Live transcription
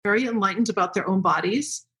very enlightened about their own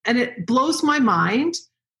bodies. And it blows my mind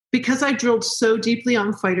because I drilled so deeply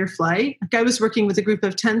on fight or flight. Like I was working with a group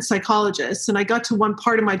of 10 psychologists, and I got to one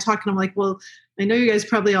part of my talk and I'm like, well, I know you guys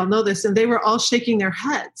probably all know this. And they were all shaking their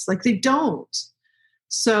heads like they don't.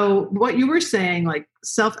 So what you were saying, like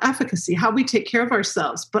self-efficacy, how we take care of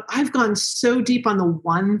ourselves. But I've gone so deep on the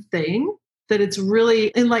one thing that it's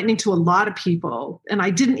really enlightening to a lot of people. And I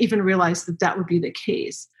didn't even realize that that would be the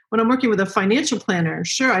case. When I'm working with a financial planner,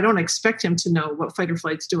 sure, I don't expect him to know what fight or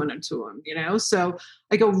flight's doing to him, So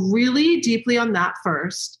I go really deeply on that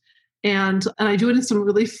first. And I do it in some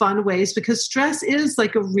really fun ways because stress is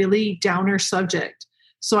like a really downer subject.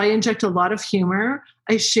 So I inject a lot of humor.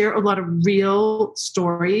 I share a lot of real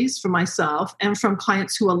stories from myself and from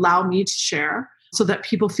clients who allow me to share so that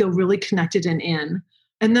people feel really connected and in.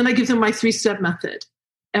 And then I give them my 3-step method.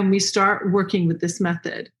 And we start working with this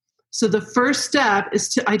method. So the first step is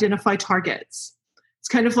to identify targets. It's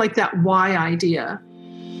kind of like that why idea.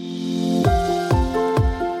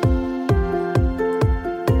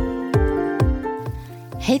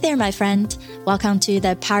 Hey there, my friend. Welcome to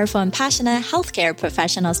the Powerful and Passionate Healthcare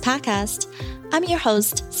Professionals Podcast. I'm your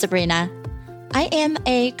host, Sabrina. I am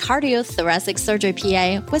a cardiothoracic surgery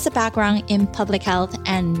PA with a background in public health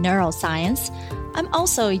and neuroscience. I'm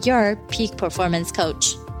also your peak performance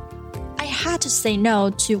coach. I had to say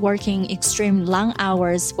no to working extreme long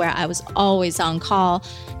hours where I was always on call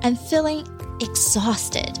and feeling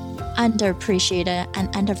exhausted, underappreciated,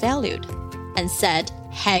 and undervalued, and said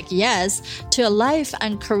heck yes to a life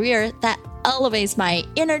and career that elevates my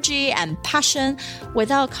energy and passion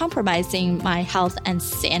without compromising my health and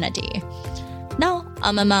sanity. Now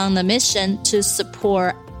I'm on the mission to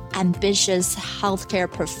support ambitious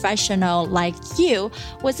healthcare professional like you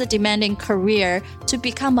with a demanding career to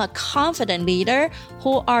become a confident leader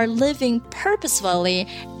who are living purposefully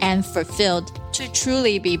and fulfilled to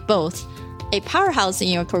truly be both a powerhouse in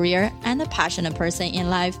your career and a passionate person in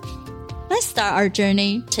life. Let's start our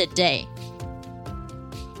journey today.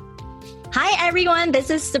 Hi, everyone. This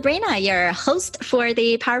is Sabrina, your host for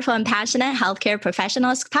the Powerful and Passionate Healthcare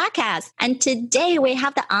Professionals podcast. And today we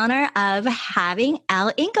have the honor of having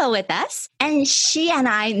Elle Ingo with us. And she and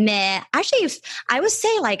I met, actually, I would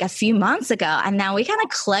say like a few months ago. And now we kind of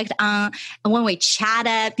clicked on when we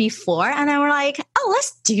chatted before. And then we're like, oh,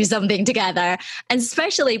 let's do something together. And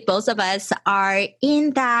especially both of us are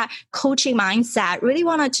in that coaching mindset, really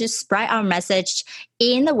wanted to spread our message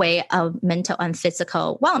in the way of mental and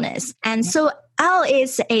physical wellness. And so Elle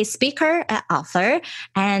is a speaker, an author,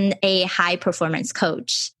 and a high performance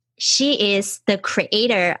coach. She is the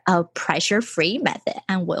creator of Pressure-Free Method,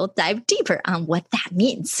 and we'll dive deeper on what that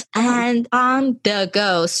means. And on the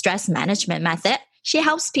go stress management method, she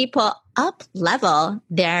helps people up-level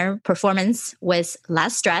their performance with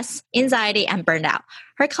less stress, anxiety, and burnout.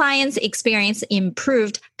 Her clients experience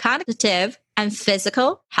improved cognitive and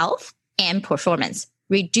physical health and performance,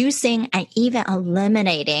 reducing and even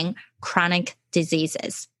eliminating chronic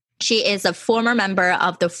diseases. She is a former member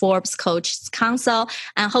of the Forbes Coaches Council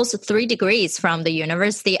and holds 3 degrees from the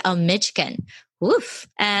University of Michigan. Oof.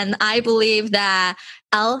 And I believe that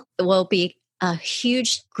Elle will be a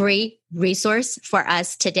huge, great resource for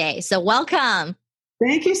us today. So welcome.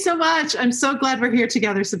 Thank you so much. I'm so glad we're here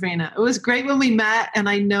together, Sabrina. It was great when we met, and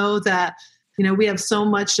I know that we have so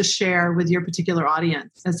much to share with your particular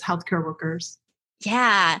audience as healthcare workers.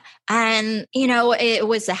 Yeah. And, it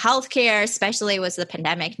was the healthcare, especially with the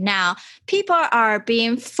pandemic. Now, people are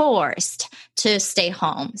being forced to stay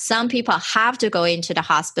home. Some people have to go into the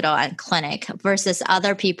hospital and clinic versus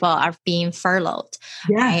other people are being furloughed.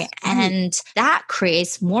 Yes. Right? And that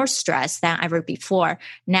creates more stress than ever before.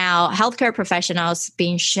 Now, healthcare professionals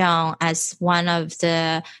being shown as one of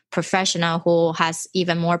the professional who has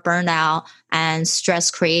even more burnout and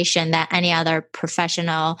stress creation than any other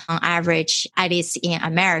professional on average, at least in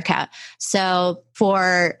America. So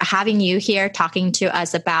for having you here talking to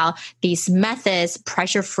us about these methods,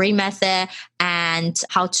 pressure-free method, and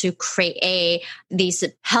how to create these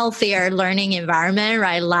healthier learning environment,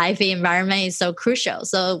 right? Life environment is so crucial.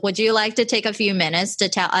 So would you like to take a few minutes to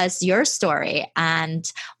tell us your story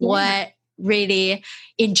and what really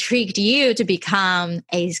intrigued you to become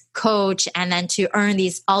a coach and then to earn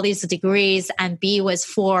all these degrees and be with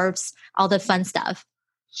Forbes, all the fun stuff?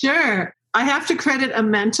 Sure. I have to credit a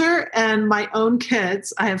mentor and my own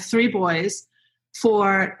kids. I have 3 boys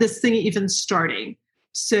for this thing even starting.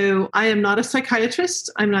 So I am not a psychiatrist.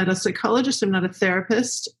 I'm not a psychologist. I'm not a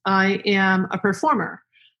therapist. I am a performer.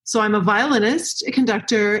 So I'm a violinist, a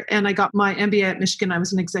conductor, and I got my MBA at Michigan. I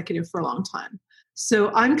was an executive for a long time.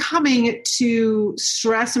 So I'm coming to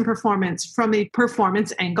stress and performance from a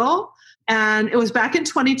performance angle. And it was back in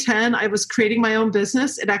 2010. I was creating my own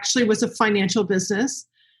business. It actually was a financial business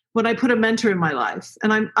when I put a mentor in my life.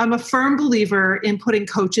 And I'm a firm believer in putting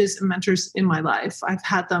coaches and mentors in my life. I've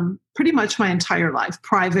had them pretty much my entire life,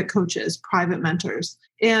 private coaches, private mentors.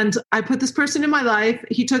 And I put this person in my life.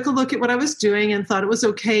 He took a look at what I was doing and thought it was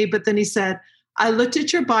okay. But then he said, I looked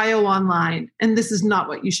at your bio online and this is not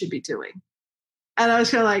what you should be doing. And I was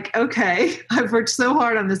kind of like, okay, I've worked so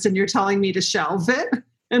hard on this and you're telling me to shelve it.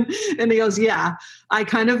 And he goes, yeah, I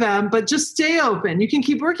kind of am, but just stay open. You can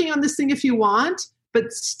keep working on this thing if you want,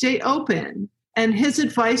 but stay open. And his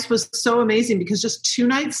advice was so amazing because just 2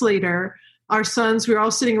 nights later, our sons, we were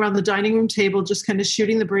all sitting around the dining room table, just kind of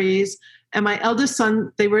shooting the breeze. And my eldest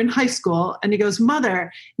son, they were in high school, and he goes, Mother,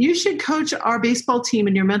 you should coach our baseball team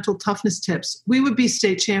in your mental toughness tips. We would be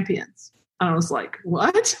state champions. And I was like,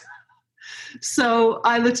 what? So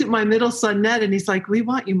I looked at my middle son, Ned, and he's like, we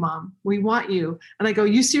want you, Mom. We want you. And I go,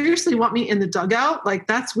 you seriously want me in the dugout? Like,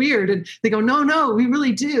 that's weird. And they go, no, we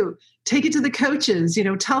really do. Take it to the coaches,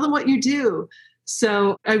 tell them what you do.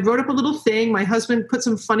 So I wrote up a little thing. My husband put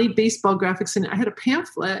some funny baseball graphics in it. I had a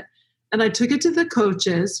pamphlet and I took it to the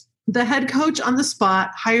coaches. The head coach on the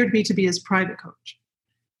spot hired me to be his private coach.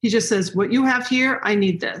 He just says, what you have here, I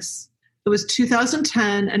need this. It was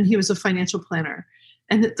 2010 and he was a financial planner.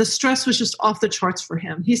 And the stress was just off the charts for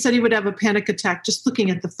him. He said he would have a panic attack just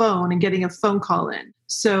looking at the phone and getting a phone call in.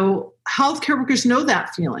 So healthcare workers know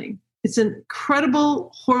that feeling. It's an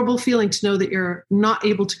incredible, horrible feeling to know that you're not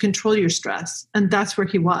able to control your stress. And that's where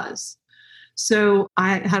he was. So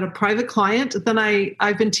I had a private client. Then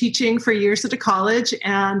I've been teaching for years at a college,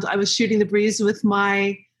 and I was shooting the breeze with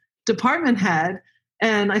my department head.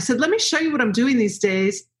 And I said, let me show you what I'm doing these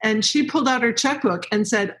days. And she pulled out her checkbook and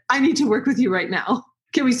said, I need to work with you right now.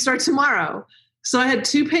 Can we start tomorrow? So I had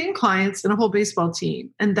 2 paying clients and a whole baseball team.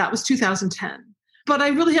 And that was 2010. But I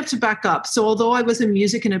really have to back up. So although I was in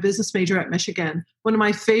music and a business major at Michigan, one of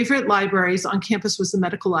my favorite libraries on campus was the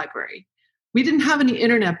medical library. We didn't have any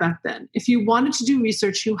internet back then. If you wanted to do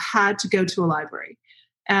research, you had to go to a library.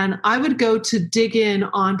 And I would go to dig in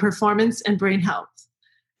on performance and brain health.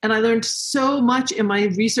 And I learned so much in my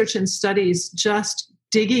research and studies, just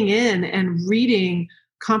digging in and reading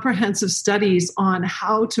comprehensive studies on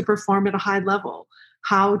how to perform at a high level,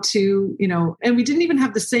 how to, and we didn't even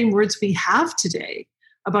have the same words we have today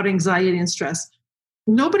about anxiety and stress.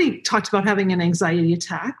 Nobody talked about having an anxiety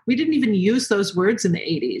attack. We didn't even use those words in the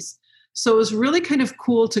 80s. So it was really kind of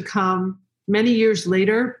cool to come many years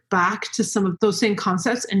later back to some of those same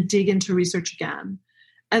concepts and dig into research again.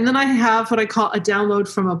 And then I have what I call a download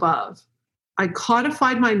from above. I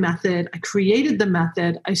codified my method. I created the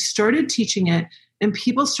method. I started teaching it. And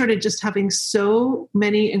people started just having so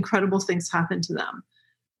many incredible things happen to them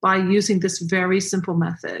by using this very simple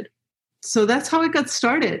method. So that's how it got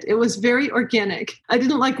started. It was very organic. I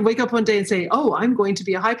didn't wake up one day and say, oh, I'm going to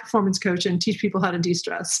be a high performance coach and teach people how to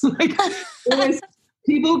de-stress. It was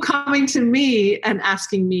people coming to me and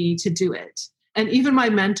asking me to do it. And even my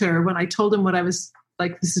mentor, when I told him what I was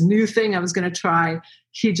this new thing I was going to try,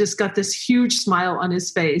 he just got this huge smile on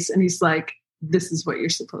his face. And he's like, this is what you're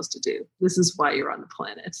supposed to do. This is why you're on the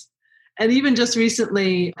planet. And even just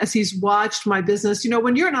recently, as he's watched my business,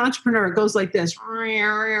 when you're an entrepreneur, it goes like this,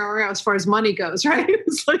 as far as money goes, right?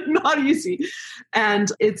 It's not easy.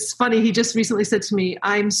 And it's funny. He just recently said to me,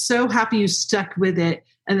 I'm so happy you stuck with it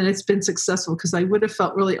and that it's been successful, because I would have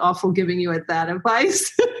felt really awful giving you that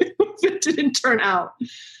advice if it didn't turn out.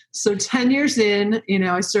 So 10 years in,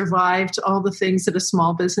 I survived all the things that a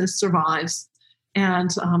small business survives.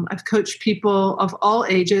 And I've coached people of all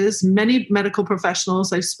ages, many medical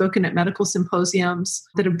professionals. I've spoken at medical symposiums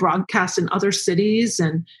that have broadcast in other cities.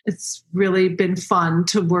 And it's really been fun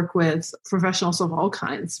to work with professionals of all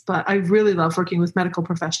kinds. But I really love working with medical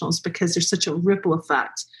professionals because there's such a ripple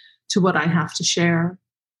effect to what I have to share.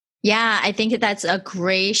 Yeah, I think that's a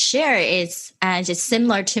great share. It's just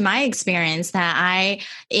similar to my experience that I,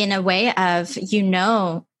 in a way of,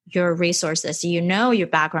 your resources, your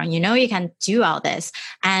background, you can do all this.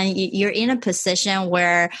 And you're in a position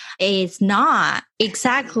where it's not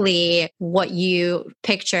exactly what you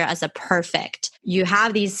picture as a perfect. You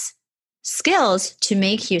have these skills to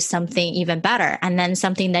make you something even better, and then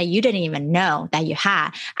something that you didn't even know that you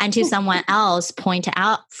had, and to someone else point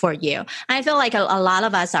out for you. And I feel like a lot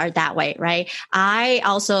of us are that way, right? I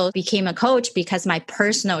also became a coach because my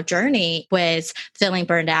personal journey was feeling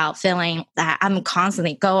burned out, feeling that I'm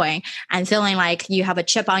constantly going, and feeling like you have a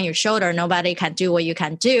chip on your shoulder. Nobody can do what you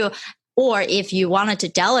can do. Or if you wanted to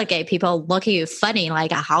delegate, people look at you funny,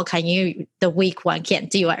 like, how can you, the weak one can't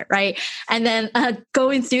do it, right? And then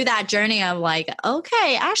going through that journey, I'm like,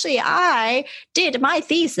 okay, actually, I did my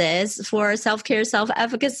thesis for self-care,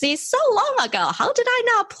 self-efficacy so long ago. How did I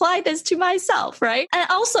not apply this to myself, right? And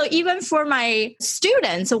also, even for my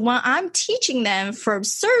students, when I'm teaching them for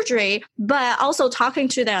surgery, but also talking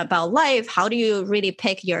to them about life, how do you really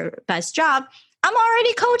pick your best job? I'm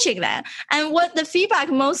already coaching them. And what the feedback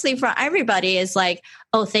mostly from everybody is like,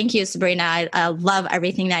 oh, thank you, Sabrina. I love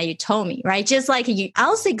everything that you told me, right? Just like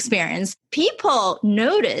else experience, people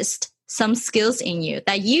noticed some skills in you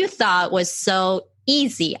that you thought was so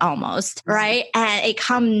easy almost, right? And it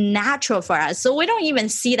come natural for us. So we don't even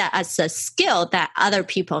see that as a skill that other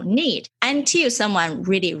people need until someone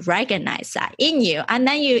really recognizes that in you. And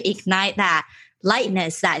then you ignite that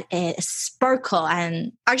lightness, that sparkle,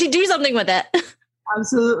 and actually do something with it.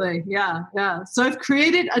 Absolutely. Yeah. Yeah. So I've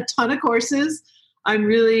created a ton of courses. I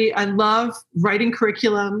love writing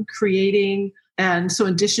curriculum, creating. And so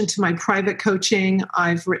in addition to my private coaching,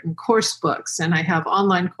 I've written course books and I have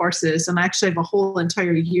online courses. And I actually have a whole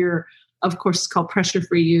entire year of courses called Pressure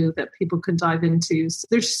Free You that people can dive into. So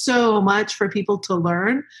there's so much for people to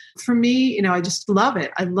learn. For me, I just love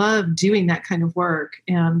it. I love doing that kind of work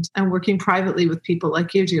and working privately with people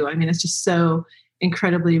like you do. I mean, it's just so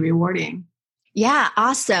incredibly rewarding. Yeah,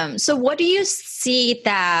 awesome. So what do you see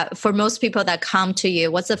that for most people that come to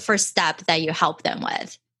you, what's the first step that you help them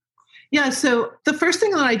with? Yeah, so the first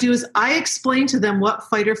thing that I do is I explain to them what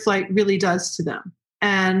fight or flight really does to them.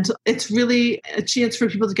 And it's really a chance for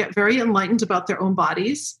people to get very enlightened about their own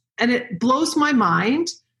bodies. And it blows my mind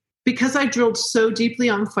because I drilled so deeply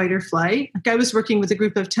on fight or flight. Like I was working with a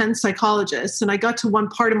group of 10 psychologists and I got to one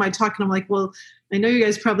part of my talk and I'm like, well, I know you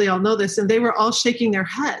guys probably all know this. And they were all shaking their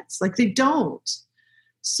heads like they don't.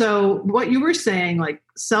 So what you were saying, like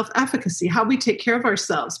self-efficacy, how we take care of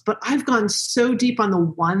ourselves. But I've gone so deep on the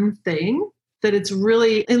one thing that it's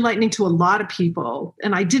really enlightening to a lot of people.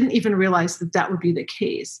 And I didn't even realize that that would be the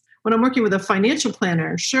case. When I'm working with a financial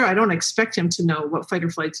planner, sure, I don't expect him to know what fight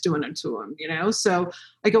or flight's doing to him, So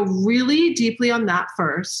I go really deeply on that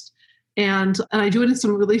first. And I do it in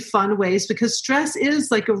some really fun ways because stress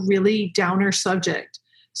is like a really downer subject.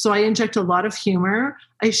 So I inject a lot of humor.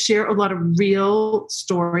 I share a lot of real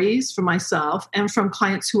stories from myself and from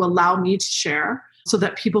clients who allow me to share so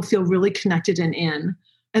that people feel really connected and in.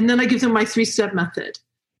 And then I give them my 3-step method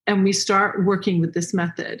and we start working with this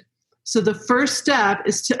method. So the first step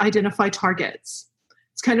is to identify targets.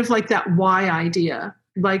 It's kind of like that why idea,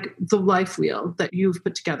 like the life wheel that you've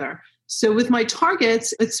put together. So with my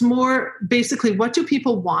targets, it's more basically what do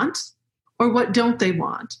people want or what don't they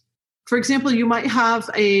want? For example, you might have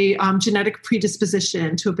a genetic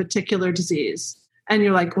predisposition to a particular disease. And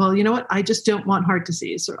you're like, well, you know what? I just don't want heart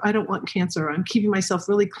disease, or I don't want cancer. Or I'm keeping myself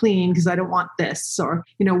really clean because I don't want this. Or,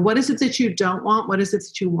 what is it that you don't want? What is it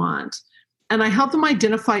that you want? And I help them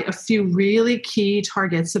identify a few really key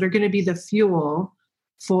targets that are going to be the fuel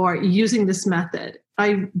for using this method.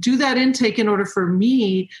 I do that intake in order for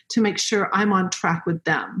me to make sure I'm on track with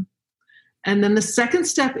them. And then the second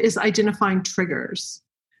step is identifying triggers.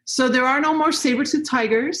 So there are no more saber-toothed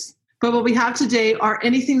tigers. But what we have today are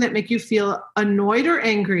anything that make you feel annoyed or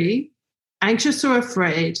angry, anxious or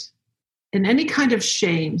afraid, and any kind of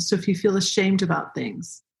shame. So if you feel ashamed about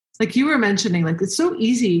things, like you were mentioning, like it's so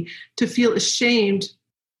easy to feel ashamed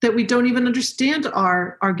that we don't even understand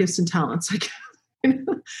our gifts and talents.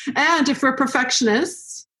 And if we're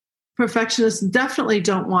perfectionists definitely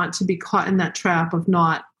don't want to be caught in that trap of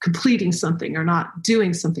not completing something or not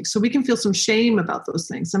doing something. So we can feel some shame about those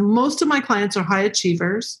things. And most of my clients are high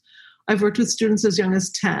achievers. I've worked with students as young as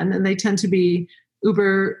 10, and they tend to be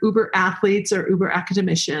uber athletes or uber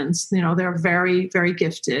academicians. They're very, very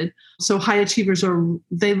gifted. So high achievers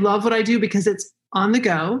they love what I do because it's on the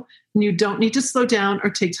go and you don't need to slow down or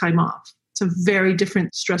take time off. It's a very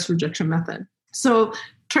different stress reduction method. So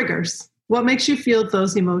triggers, what makes you feel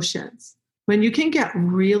those emotions? When you can get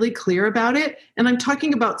really clear about it, and I'm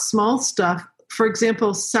talking about small stuff. For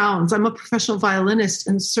example, sounds. I'm a professional violinist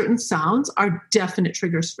and certain sounds are definite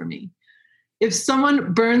triggers for me. If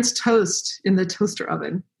someone burns toast in the toaster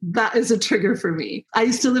oven, that is a trigger for me. I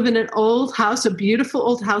used to live in an old house, a beautiful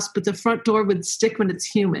old house, but the front door would stick when it's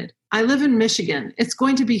humid. I live in Michigan. It's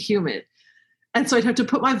going to be humid. And so I'd have to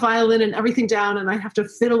put my violin and everything down and I'd have to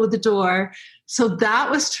fiddle with the door. So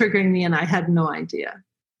that was triggering me and I had no idea.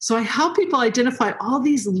 So I help people identify all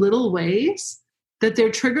these little ways that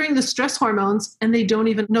they're triggering the stress hormones and they don't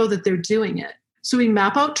even know that they're doing it. So we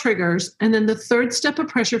map out triggers. And then the third step of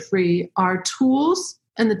Pressure Free are tools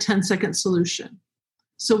and the 10-second solution.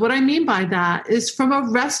 So what I mean by that is from a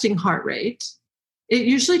resting heart rate, it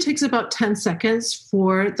usually takes about 10 seconds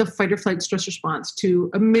for the fight or flight stress response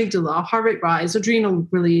to amygdala, heart rate rise, adrenal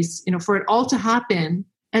release, for it all to happen.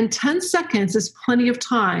 And 10 seconds is plenty of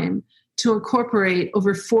time to incorporate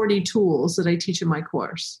over 40 tools that I teach in my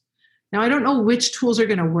course. Now, I don't know which tools are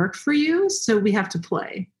going to work for you, so we have to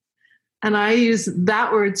play. And I use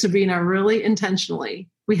that word, Sabrina, really intentionally.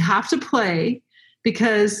 We have to play,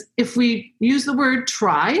 because if we use the word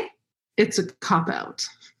try, it's a cop-out.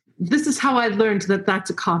 This is how I learned that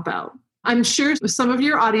that's a cop-out. I'm sure some of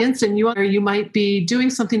your audience and you might be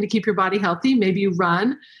doing something to keep your body healthy. Maybe you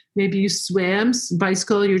run, maybe you swim,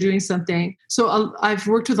 bicycle, you're doing something. So I've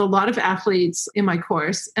worked with a lot of athletes in my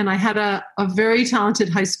course, and I had a very talented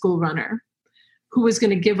high school runner who was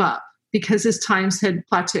going to give up because his times had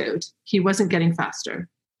plateaued. He wasn't getting faster.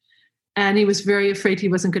 And he was very afraid he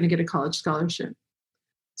wasn't going to get a college scholarship.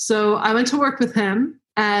 So I went to work with him.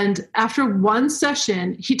 And after one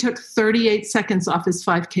session, he took 38 seconds off his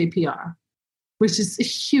 5K PR, which is a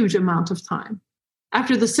huge amount of time.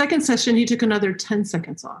 After the second session, he took another 10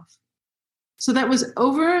 seconds off. So that was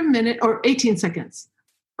over a minute, or 18 seconds,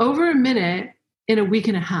 over a minute in a week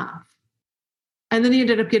and a half. And then he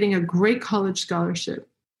ended up getting a great college scholarship.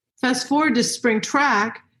 Fast forward to spring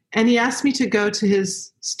track, and he asked me to go to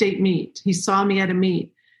his state meet. He saw me at a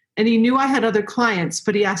meet. And he knew I had other clients,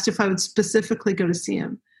 but he asked if I would specifically go to see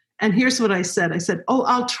him. And here's what I said. I said, "Oh,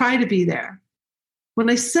 I'll try to be there." When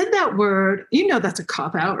I said that word, that's a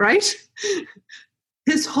cop-out, right?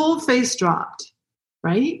 His whole face dropped,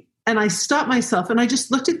 right? And I stopped myself and I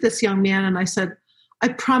just looked at this young man and I said, "I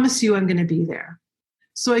promise you I'm going to be there."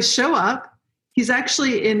 So I show up. He's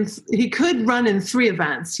actually he could run in 3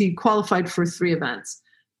 events. He qualified for 3 events,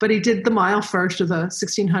 but he did the mile first, or the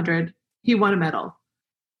 1600. He won a medal.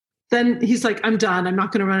 Then he's like, "I'm done. I'm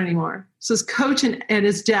not going to run anymore." So his coach and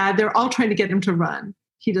his dad, they're all trying to get him to run.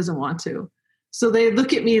 He doesn't want to. So they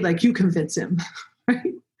look at me like, "You convince him."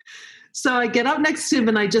 Right? So I get up next to him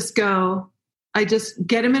and I just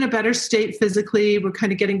get him in a better state physically. We're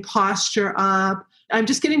kind of getting posture up. I'm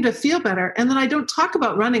just getting to feel better. And then I don't talk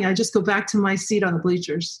about running. I just go back to my seat on the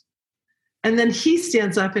bleachers. And then he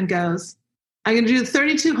stands up and goes, "I'm going to do the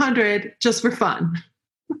 3,200 just for fun."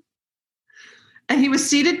 And he was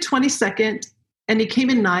seated 22nd, and he came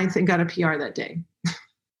in 9th and got a PR that day.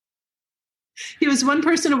 He was one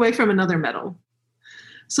person away from another medal.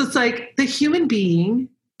 So it's like the human being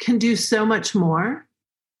can do so much more.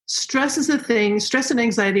 Stress is a thing. Stress and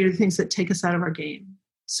anxiety are the things that take us out of our game.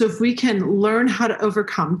 So if we can learn how to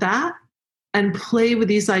overcome that and play with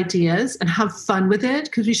these ideas and have fun with it,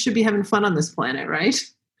 because we should be having fun on this planet, right?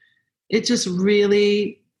 It just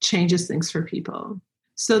really changes things for people.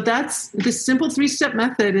 So that's the simple 3-step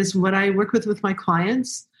method is what I work with my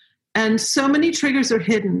clients. And so many triggers are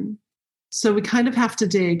hidden. So we kind of have to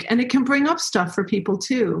dig, and it can bring up stuff for people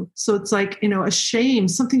too. So it's like, a shame,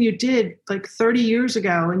 something you did like 30 years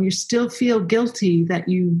ago, and you still feel guilty that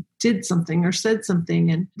you did something or said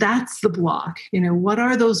something. And that's the block. What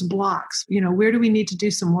are those blocks? Where do we need to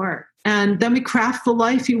do some work? And then we craft the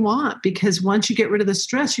life you want, because once you get rid of the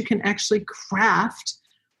stress, you can actually craft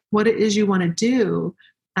what it is you want to do.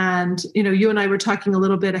 And, you and I were talking a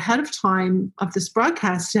little bit ahead of time of this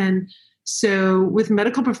broadcast. And so with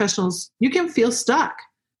medical professionals, you can feel stuck.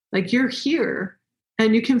 Like you're here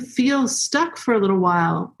and you can feel stuck for a little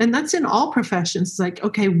while. And that's in all professions. It's like,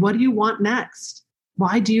 okay, what do you want next?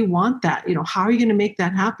 Why do you want that? How are you going to make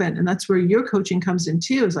that happen? And that's where your coaching comes in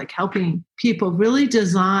too, is like helping people really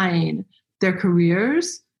design their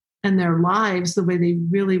careers and their lives the way they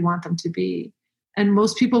really want them to be. And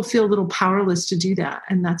most people feel a little powerless to do that.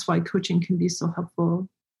 And that's why coaching can be so helpful.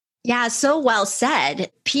 Yeah, so well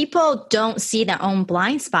said. People don't see their own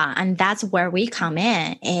blind spot. And that's where we come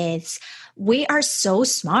in. Is we are so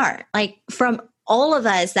smart. Like from all of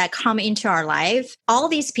us that come into our life, all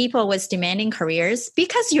these people with demanding careers,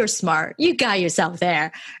 because you're smart, you got yourself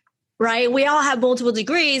there. Right? We all have multiple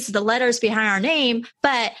degrees, the letters behind our name,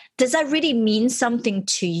 but does that really mean something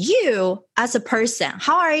to you as a person?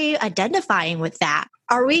 How are you identifying with that?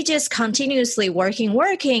 Are we just continuously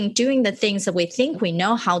working, doing the things that we think we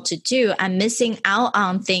know how to do and missing out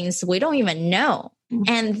on things we don't even know? Mm-hmm.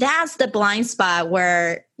 And that's the blind spot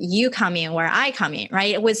where you come in, where I come in,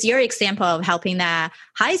 right? With your example of helping the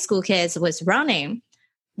high school kids with running,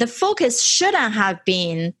 the focus shouldn't have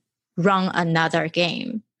been run another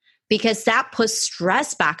game, because that puts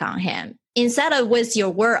stress back on him. Instead of with your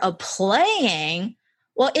word of playing,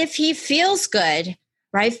 well, if he feels good,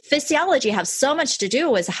 right? Physiology has so much to do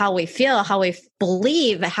with how we feel, how we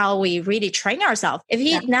believe, how we really train ourselves. If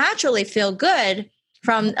he naturally feel good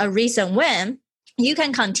from a recent win, you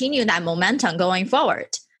can continue that momentum going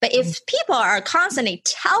forward. But if people are constantly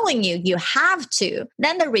telling you you have to,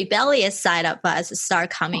 then the rebellious side of us start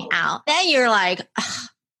coming out. Then you're like,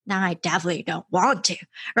 now I definitely don't want to,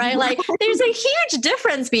 right? Like there's a huge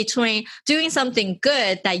difference between doing something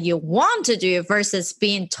good that you want to do versus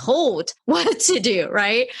being told what to do,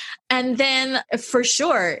 right? And then for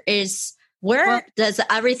sure is where does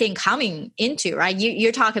everything coming into, right?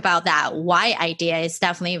 You talk about that why idea is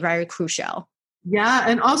definitely very crucial. Yeah.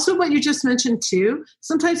 And also what you just mentioned too,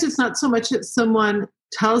 sometimes it's not so much that someone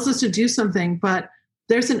tells us to do something, but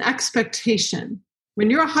there's an expectation. When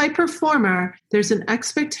you're a high performer, there's an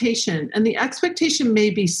expectation, and the expectation may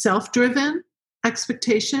be self-driven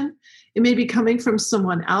expectation. It may be coming from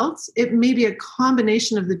someone else. It may be a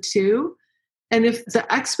combination of the two. And if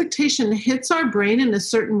the expectation hits our brain in a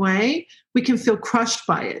certain way, we can feel crushed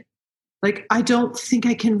by it. Like, I don't think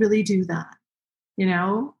I can really do that.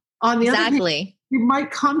 On the other hand, it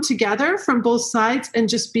might come together from both sides and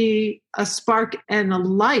just be a spark and a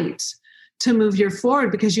light to move you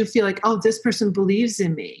forward because you feel like, oh, this person believes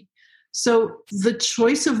in me. So the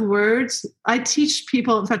choice of words, I teach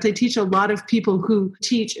people, in fact, I teach a lot of people who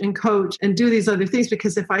teach and coach and do these other things,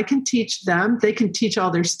 because if I can teach them, they can teach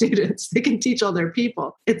all their students, they can teach all their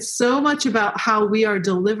people. It's so much about how we are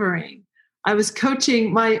delivering. I was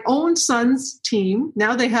coaching my own son's team.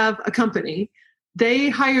 Now they have a company. They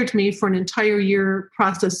hired me for an entire year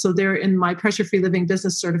process. So they're in my Pressure-Free Living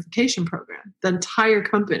Business Certification Program, the entire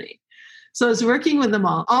company. So I was working with them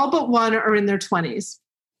all but one are in their 20s.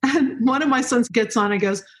 And one of my sons gets on and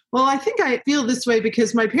goes, well, I think I feel this way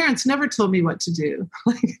because my parents never told me what to do.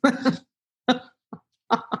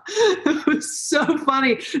 It was so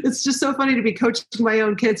funny. It's just so funny to be coaching my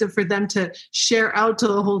own kids and for them to share out to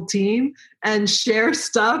the whole team and share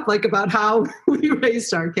stuff like about how we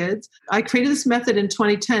raised our kids. I created this method in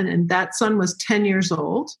 2010, and that son was 10 years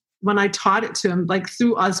old. When I taught it to him, like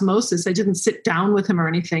through osmosis, I didn't sit down with him or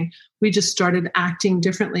anything. We just started acting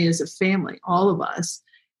differently as a family, all of us.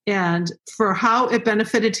 And for how it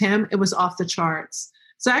benefited him, it was off the charts.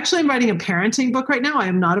 So actually, I'm writing a parenting book right now. I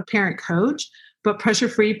am not a parent coach, but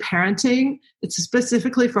Pressure-Free Parenting, it's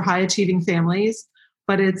specifically for high achieving families,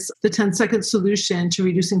 but it's the 10-second solution to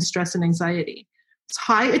reducing stress and anxiety. It's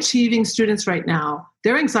high achieving students right now,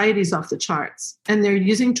 their anxiety is off the charts, and they're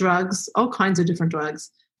using drugs, all kinds of different drugs,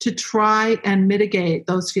 to try and mitigate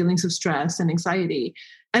those feelings of stress and anxiety.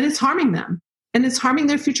 And it's harming them, and it's harming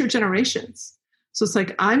their future generations. So it's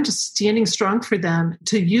like, I'm just standing strong for them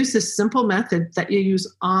to use this simple method that you use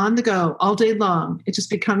on the go all day long. It just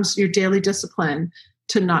becomes your daily discipline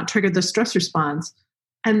to not trigger the stress response.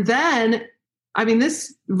 And then,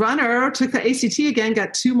 this runner took the ACT again,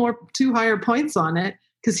 got two higher points on it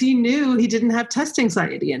because he knew he didn't have test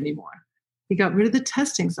anxiety anymore. He got rid of the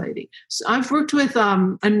test anxiety. So I've worked with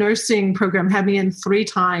a nursing program, had me in 3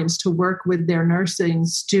 times to work with their nursing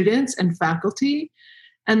students and faculty.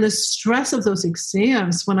 And the stress of those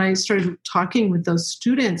exams, when I started talking with those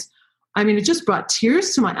students, it just brought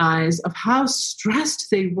tears to my eyes of how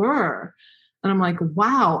stressed they were. And I'm like,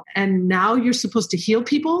 wow. And now you're supposed to heal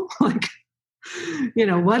people?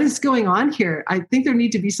 What is going on here? I think there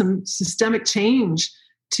need to be some systemic change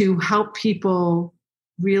to help people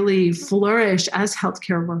really flourish as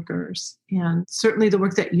healthcare workers. And certainly the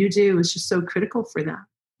work that you do is just so critical for that.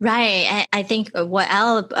 Right. And I think what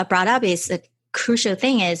Elle brought up is a crucial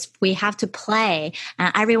thing is we have to play.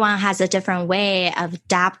 Everyone has a different way of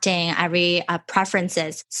adapting every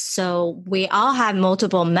preferences. So we all have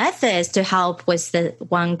multiple methods to help with the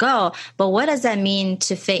one goal. But what does that mean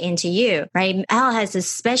to fit into you, right? Elle has a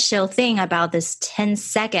special thing about this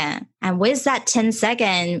 10-second. And with that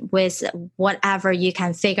 10-second, with whatever you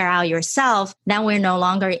can figure out yourself, then we're no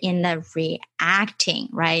longer in the reacting,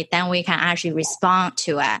 right? Then we can actually respond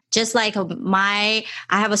to it. Just like I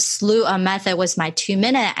have a slew of methods with my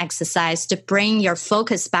 2-minute exercise to bring your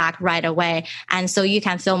focus back right away. And so you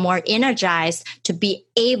can feel more energized to be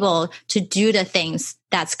able to do the things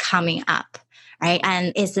that's coming up, right?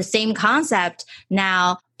 And it's the same concept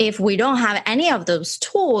now. If we don't have any of those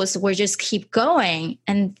tools, we just keep going.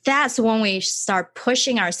 And that's when we start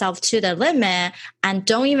pushing ourselves to the limit and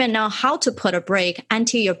don't even know how to put a break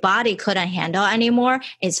until your body couldn't handle anymore.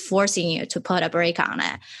 It's forcing you to put a break on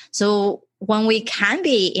it. So when we can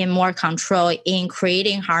be in more control in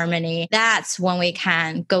creating harmony, that's when we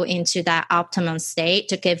can go into that optimum state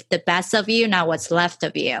to give the best of you, not what's left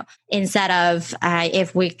of you. Instead of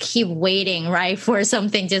if we keep waiting, right, for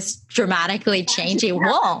something just dramatically change, it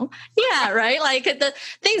won't. Yeah, right? Like the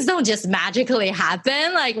things don't just magically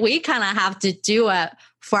happen. Like we kind of have to do it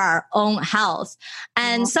for our own health.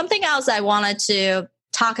 And something else I wanted to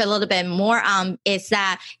talk a little bit more on is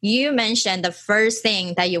that you mentioned the first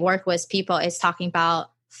thing that you work with people is talking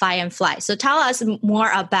about fight and flight. So tell us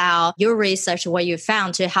more about your research, what you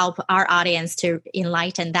found to help our audience to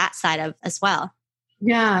enlighten that side of as well.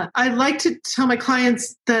 Yeah, I like to tell my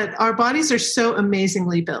clients that our bodies are so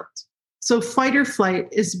amazingly built. So fight or flight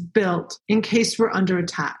is built in case we're under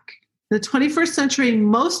attack. In the 21st century,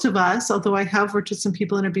 most of us, although I have worked with some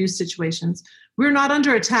people in abuse situations, we're not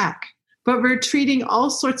under attack, but we're treating all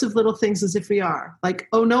sorts of little things as if we are. Like,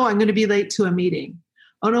 oh no, I'm going to be late to a meeting.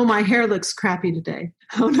 Oh no, my hair looks crappy today.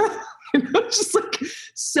 Oh no, just like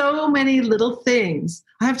so many little things.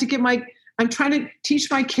 I'm trying to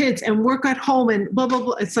teach my kids and work at home and blah, blah,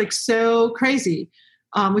 blah. It's like so crazy.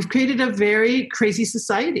 We've created a very crazy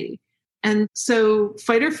society. And so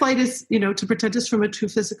fight or flight is, to protect us from a true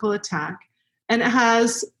physical attack. And it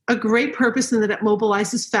has a great purpose in that it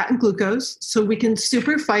mobilizes fat and glucose so we can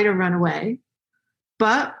super fight or run away.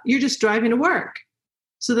 But you're just driving to work.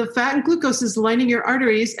 So the fat and glucose is lining your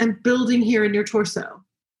arteries and building here in your torso.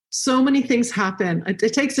 So many things happen.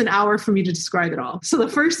 It takes an hour for me to describe it all. So the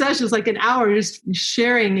first session is like an hour just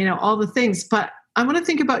sharing, all the things. But I want to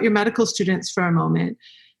think about your medical students for a moment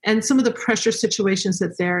and some of the pressure situations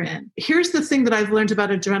that they're in. Here's the thing that I've learned about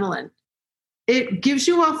adrenaline. It gives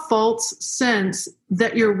you a false sense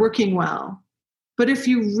that you're working well. But if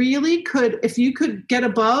you could get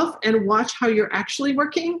above and watch how you're actually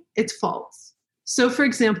working, it's false. So for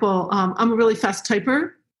example, I'm a really fast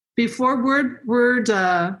typer. Before word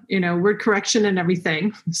correction and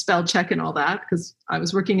everything, spell check and all that, because I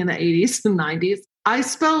was working in the 80s and 90s, I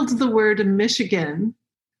spelled the word Michigan,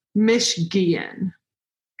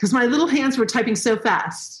 because my little hands were typing so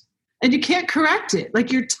fast. And you can't correct it.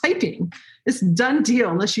 Like you're typing. It's done deal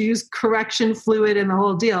unless you use correction fluid and the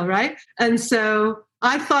whole deal, right? And so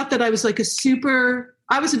I thought that I was like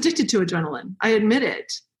I was addicted to adrenaline. I admit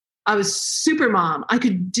it. I was super mom. I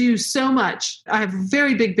could do so much. I have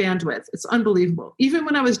very big bandwidth. It's unbelievable. Even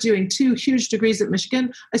when I was doing 2 huge degrees at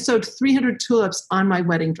Michigan, I sewed 300 tulips on my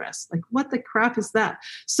wedding dress. Like, what the crap is that?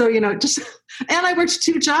 So, and I worked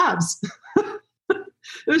 2 jobs.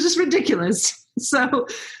 It was just ridiculous. So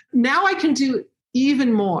now I can do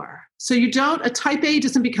even more. So a type A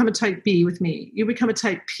doesn't become a type B with me. You become a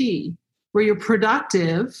type P, where you're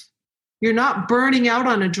productive. You're not burning out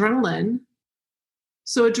on adrenaline.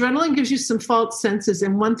 So adrenaline gives you some false senses.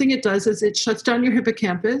 And one thing it does is it shuts down your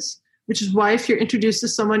hippocampus, which is why if you're introduced to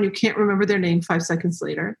someone, you can't remember their name 5 seconds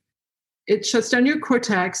later. It shuts down your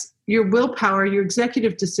cortex, your willpower, your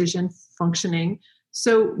executive decision functioning.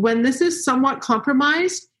 So when this is somewhat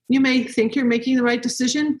compromised, you may think you're making the right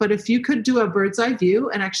decision, but if you could do a bird's eye view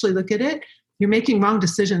and actually look at it, you're making wrong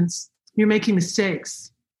decisions. You're making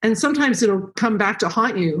mistakes. And sometimes it'll come back to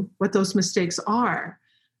haunt you what those mistakes are.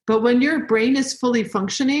 But when your brain is fully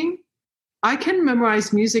functioning, I can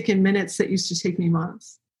memorize music in minutes that used to take me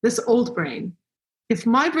months. This old brain. If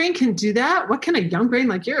my brain can do that, what can a young brain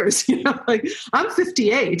like yours? I'm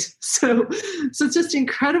 58. So it's just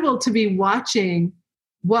incredible to be watching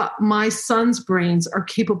what my son's brains are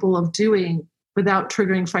capable of doing without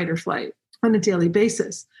triggering fight or flight on a daily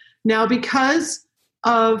basis. Now, because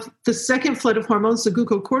of the second flood of hormones, the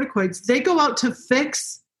glucocorticoids, they go out to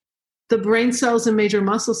fix the brain cells and major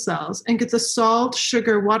muscle cells and get the salt,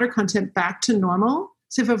 sugar, water content back to normal.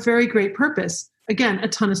 So they have a very great purpose. Again, a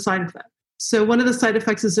ton of side effects. So one of the side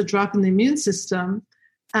effects is a drop in the immune system.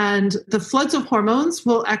 And the floods of hormones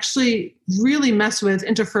will actually really mess with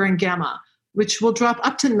interferon gamma, which will drop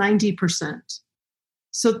up to 90%.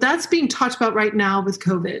 So that's being talked about right now with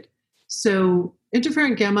COVID. So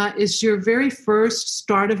interferon gamma is your very first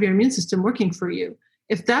start of your immune system working for you.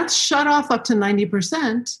 If that's shut off up to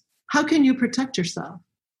 90%, how can you protect yourself?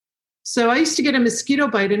 So I used to get a mosquito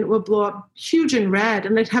bite and it would blow up huge and red,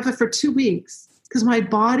 and I'd have it for 2 weeks because my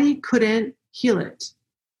body couldn't heal it.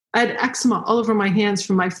 I had eczema all over my hands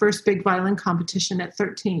from my first big violin competition at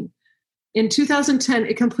 13. In 2010,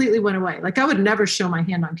 it completely went away. Like I would never show my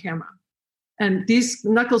hand on camera. And these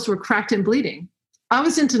knuckles were cracked and bleeding. I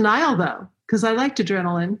was in denial though, because I liked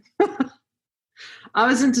adrenaline. I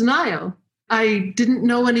was in denial. I didn't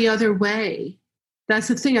know any other way. That's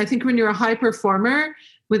the thing. I think when you're a high performer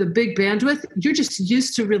with a big bandwidth, you're just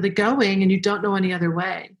used to really going and you don't know any other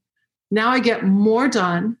way. Now I get more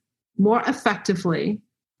done, more effectively.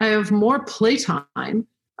 I have more playtime.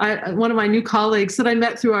 One of my new colleagues that I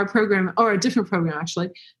met through our program, or a different program actually,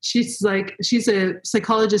 she's a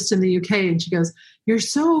psychologist in the UK, and she goes, "You're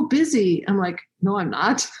so busy." I'm like, "No, I'm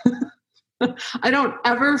not." I don't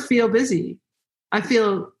ever feel busy. I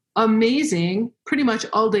feel amazing pretty much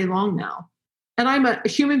all day long now. And I'm a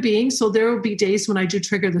human being, so there will be days when I do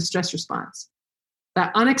trigger the stress response.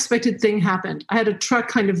 That unexpected thing happened. I had a truck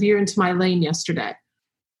kind of veer into my lane yesterday,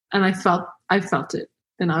 and I felt it.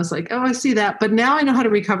 And I was like, oh, I see that. But now I know how to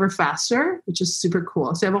recover faster, which is super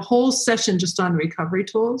cool. So I have a whole session just on recovery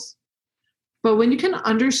tools. But when you can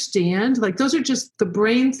understand, like those are just the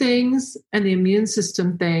brain things and the immune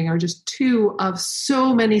system thing are just two of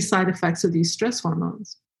so many side effects of these stress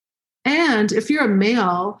hormones. And if you're a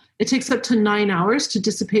male, it takes up to 9 hours to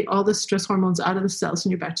dissipate all the stress hormones out of the cells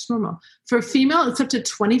and you're back to normal. For a female, it's up to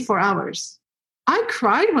 24 hours. I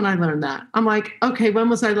cried when I learned that. I'm like, okay, when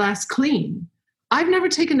was I last clean? I've never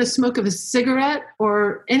taken a smoke of a cigarette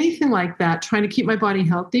or anything like that, trying to keep my body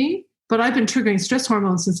healthy. But I've been triggering stress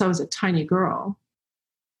hormones since I was a tiny girl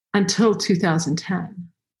until 2010.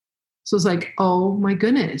 So it's like, oh my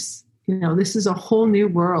goodness, this is a whole new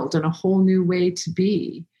world and a whole new way to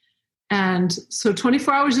be. And so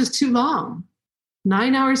 24 hours is too long.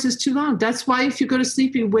 9 hours is too long. That's why if you go to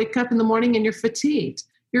sleep, you wake up in the morning and you're fatigued.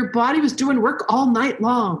 Your body was doing work all night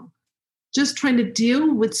long, just trying to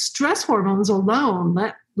deal with stress hormones alone,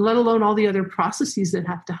 let alone all the other processes that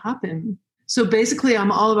have to happen. So basically,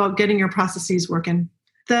 I'm all about getting your processes working.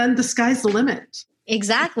 Then the sky's the limit.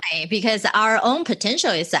 Exactly, because our own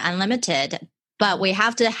potential is unlimited, but we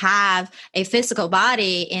have to have a physical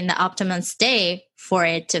body in the optimum state for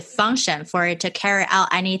it to function, for it to carry out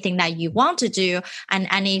anything that you want to do and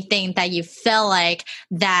anything that you feel like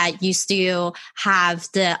that you still have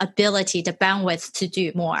the ability, the bandwidth to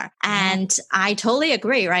do more. And I totally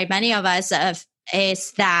agree, right? Many of us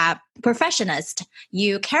is that perfectionist.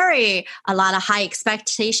 You carry a lot of high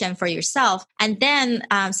expectation for yourself. And then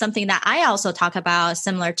something that I also talk about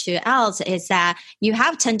similar to Els is that you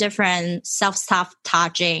have 10 different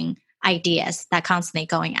self-sabotaging ideas that constantly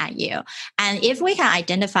going at you. And if we can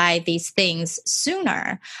identify these things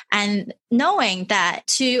sooner and knowing that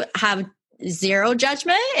to have zero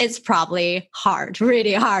judgment is probably hard,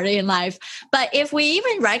 really hard in life. But if we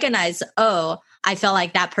even recognize, oh, I feel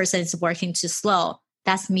like that person is working too slow,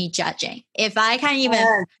 that's me judging. If I can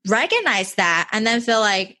even recognize that and then feel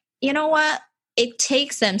like, you know what? It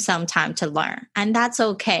takes them some time to learn, and that's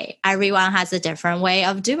okay. Everyone has a different way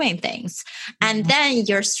of doing things. And then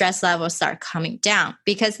your stress levels start coming down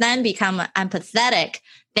because then become empathetic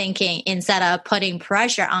thinking instead of putting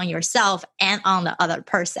pressure on yourself and on the other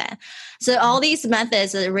person. So all these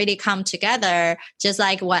methods really come together, just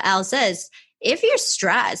like what Els is. If you're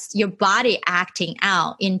stressed, your body acting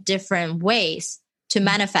out in different ways to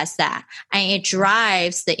manifest that, and it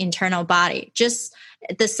drives the internal body. Just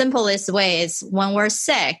the simplest way is when we're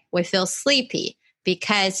sick, we feel sleepy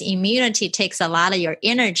because immunity takes a lot of your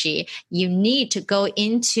energy. You need to go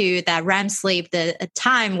into that REM sleep, the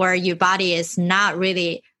time where your body is not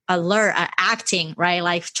really alert or acting, right?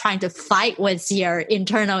 Like trying to fight with your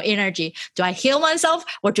internal energy. Do I heal myself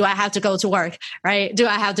or do I have to go to work, right? Do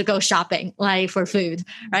I have to go shopping, like for food,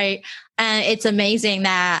 right? And it's amazing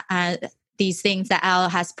that these things that Elle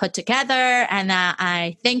has put together. And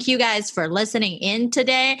I thank you guys for listening in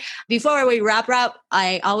today. Before we wrap up,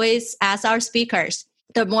 I always ask our speakers,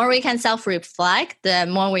 the more we can self-reflect, the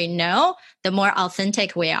more we know, the more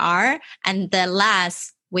authentic we are, and the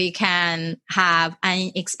less we can have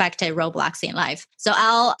unexpected roadblocks in life. So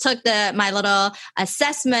Elle took my little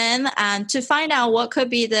assessment to find out what could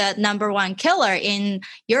be the number one killer in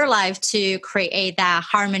your life to create that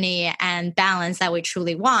harmony and balance that we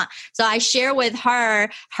truly want. So I share with her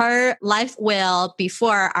life wheel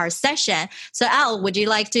before our session. So Elle, would you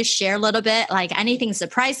like to share a little bit, like anything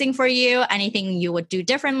surprising for you, anything you would do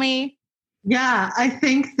differently? Yeah, I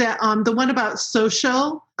think that the one about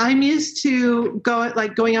social, I'm used to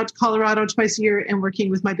going out to Colorado twice a year and working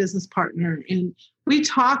with my business partner. And we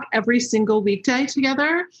talk every single weekday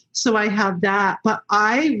together. So I have that. But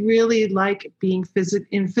I really like being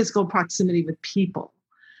in physical proximity with people.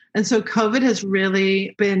 And so COVID has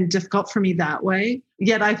really been difficult for me that way.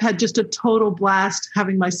 Yet I've had just a total blast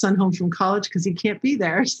having my son home from college because he can't be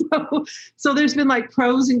there. So there's been like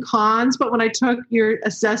pros and cons. But when I took your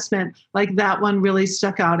assessment, like that one really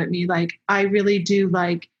stuck out at me. Like I really do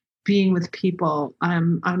like being with people.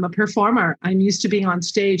 I'm a performer. I'm used to being on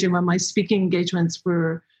stage. And when my speaking engagements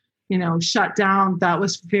were, shut down, that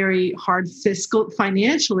was very hard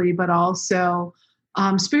financially, but also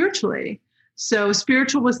spiritually. So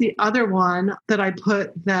spiritual was the other one that I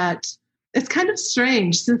put that it's kind of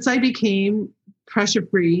strange since I became pressure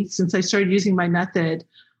free, since I started using my method,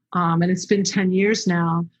 and it's been 10 years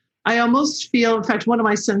now. I almost feel, in fact, one of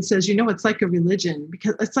my sons says, it's like a religion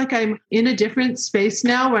because it's like I'm in a different space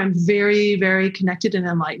now where I'm very, very connected and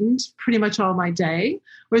enlightened pretty much all my day.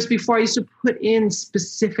 Whereas before I used to put in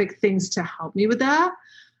specific things to help me with that.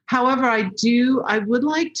 However, I would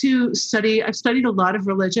like to study, I've studied a lot of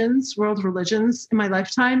religions, world religions in my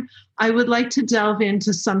lifetime. I would like to delve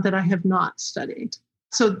into some that I have not studied.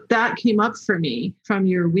 So that came up for me from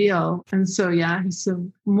your wheel. And so, yeah,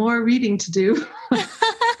 some more reading to do.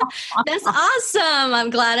 That's awesome. I'm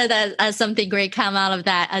glad that something great come out of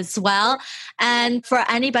that as well. And for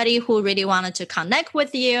anybody who really wanted to connect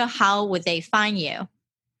with you, how would they find you?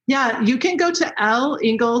 Yeah, you can go to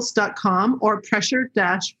lingalls.com or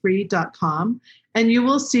pressure-free.com, and you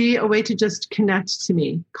will see a way to just connect to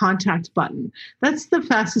me, contact button. That's the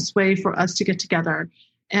fastest way for us to get together.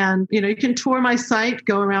 And, you can tour my site,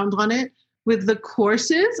 go around on it. With the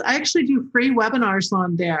courses, I actually do free webinars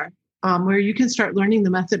on there where you can start learning the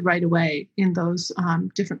method right away in those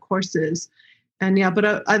different courses. And yeah,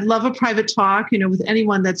 but I'd love a private talk, with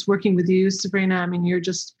anyone that's working with you, Sabrina. I mean, you're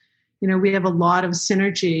just, we have a lot of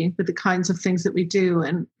synergy with the kinds of things that we do.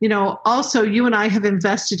 And, also you and I have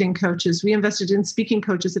invested in coaches. We invested in speaking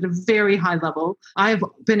coaches at a very high level. I've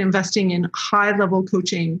been investing in high level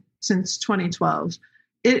coaching since 2012.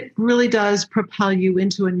 It really does propel you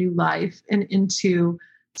into a new life and into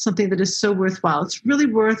something that is so worthwhile. It's really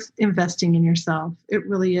worth investing in yourself. It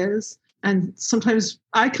really is. And sometimes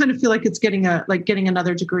I kind of feel like it's getting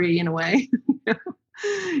another degree in a way.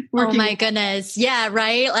 Oh my goodness. Yeah,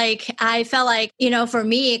 right. Like I felt like, for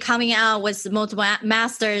me coming out with multiple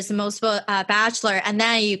masters, multiple bachelor, and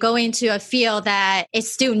then you go into a field that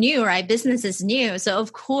is still new, right? Business is new. So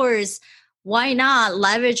of course, why not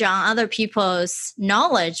leverage on other people's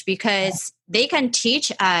knowledge, because they can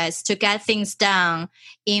teach us to get things done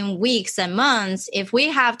in weeks and months. If we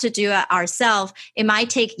have to do it ourselves, it might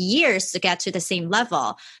take years to get to the same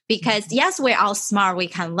level, because yes, we're all smart. We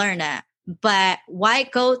can learn it. But why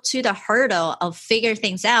go to the hurdle of figure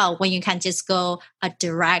things out when you can just go a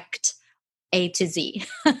direct A to Z?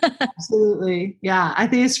 Absolutely. Yeah. I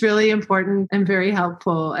think it's really important and very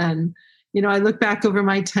helpful. And, I look back over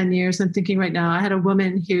my 10 years, I'm thinking right now, I had a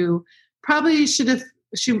woman who probably she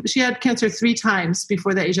had cancer 3 times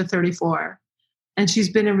before the age of 34. And she's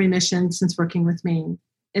been in remission since working with me.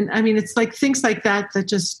 And I mean, it's like things like that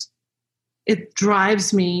just, it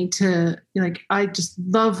drives me to I just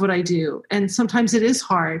love what I do. And sometimes it is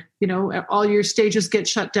hard, all your stages get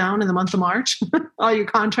shut down in the month of March, all your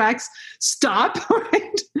contracts stop,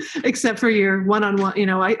 right? Except for your one-on-one,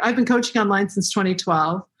 I've been coaching online since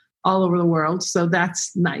 2012 all over the world. So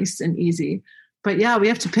that's nice and easy, but yeah, we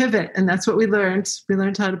have to pivot. And that's what we learned. We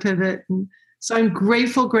learned how to pivot. And so I'm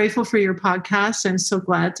grateful for your podcast. I'm so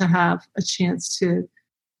glad to have a chance to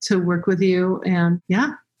work with you. And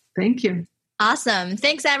yeah, thank you. Awesome.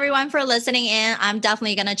 Thanks everyone for listening in. I'm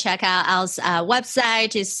definitely going to check out Elle's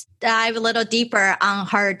website to dive a little deeper on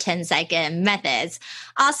her 10-second methods.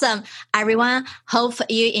 Awesome. Everyone, hope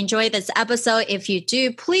you enjoyed this episode. If you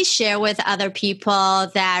do, please share with other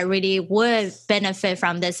people that really would benefit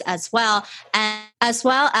from this as well. And as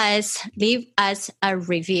well as leave us a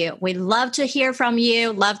review. We love to hear from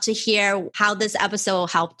you. Love to hear how this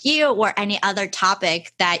episode helped you or any other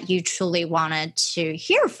topic that you truly wanted to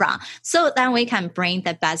hear from, so then we can bring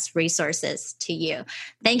the best resources to you.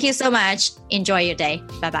 Thank you so much. Enjoy your day.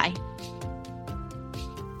 Bye-bye.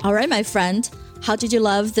 All right, my friend. How did you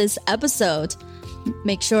love this episode?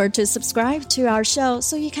 Make sure to subscribe to our show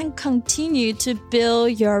so you can continue to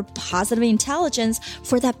build your positive intelligence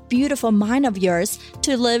for that beautiful mind of yours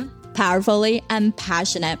to live powerfully and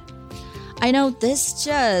passionate. I know this is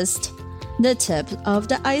just the tip of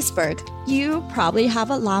the iceberg. You probably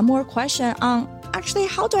have a lot more questions on actually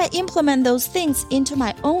how do I implement those things into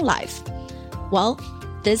my own life? Well,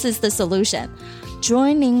 this is the solution.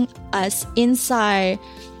 Joining us inside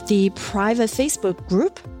the private Facebook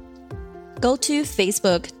group, go to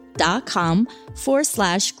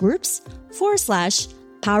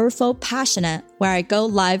facebook.com/groups/powerful passionate, where I go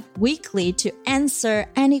live weekly to answer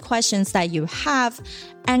any questions that you have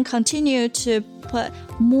and continue to put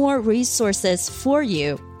more resources for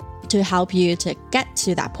you to help you to get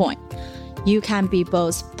to that point. You can be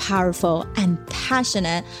both powerful and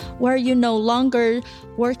passionate, where you're no longer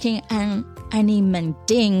working on any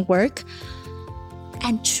mundane work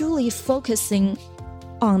and truly focusing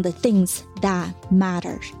on the things that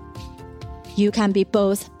matter. You can be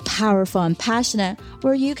both powerful and passionate,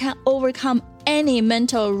 where you can overcome any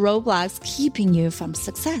mental roadblocks keeping you from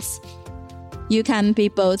success. You can be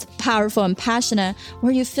both powerful and passionate,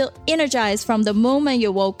 where you feel energized from the moment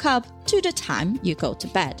you woke up to the time you go to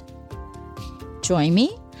bed. Join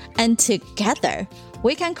me, and together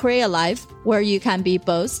we can create a life where you can be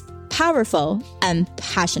both powerful and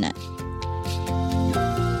passionate.